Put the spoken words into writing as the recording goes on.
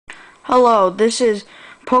Hello, this is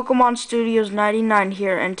Pokemon Studios 99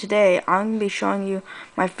 here, and today I'm going to be showing you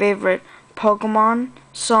my favorite Pokemon,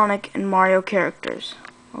 Sonic, and Mario characters.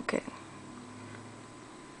 Okay.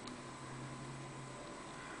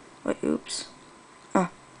 Wait, oops.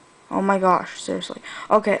 Oh my gosh, seriously.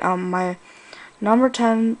 Okay, my number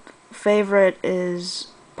 10 favorite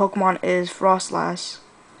Pokemon is Frostlass.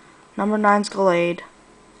 Number 9's Gallade.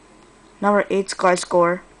 Number 8's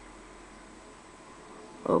Gliscor.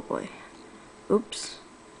 Oh boy. Oops.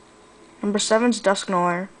 Number 7's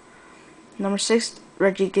Dusknoir. Number 6,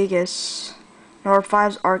 Regigigas. Number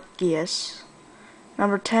 5's Arceus.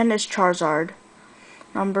 Number 10 is Charizard.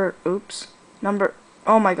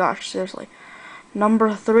 Oh my gosh, seriously.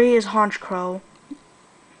 Number 3 is Honchkrow.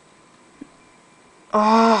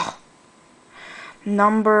 Oh.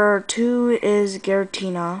 Number 2 is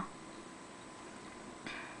Giratina.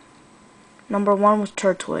 Number 1 was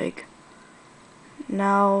Turtwig.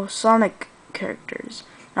 Now, Sonic characters.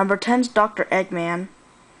 Number 10's Dr. Eggman.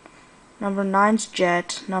 Number 9's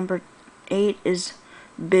Jet. Number 8 is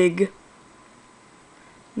Big.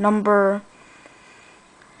 Number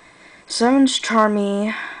 7's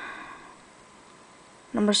Charmy.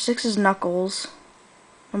 Number 6 is Knuckles.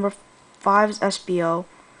 Number 5 is SBO.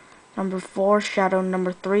 Number 4 is Shadow.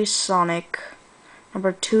 Number 3 is Sonic.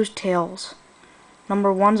 Number 2 is Tails.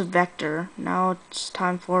 Number 1's Vector. Now it's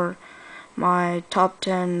time for my top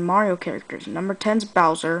 10 Mario characters. Number 10's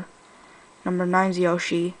Bowser. Number 9's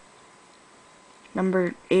Yoshi.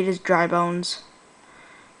 Number 8 is Dry Bones.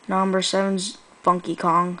 Number 7's Funky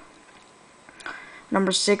Kong.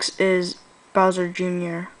 Number 6 is Bowser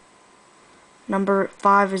Jr. Number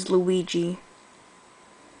 5 is Luigi.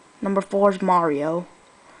 Number 4 is Mario.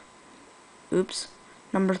 Oops.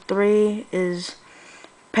 Number 3 is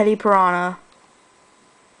Petty Piranha.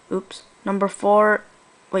 Oops. Number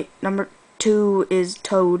 2 is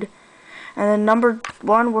Toad. And then number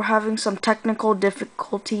 1, we're having some technical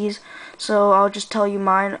difficulties, so I'll just tell you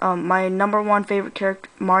mine. My number 1 favorite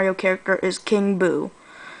Mario character is King Boo.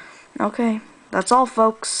 Okay, that's all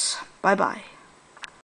folks. Bye bye.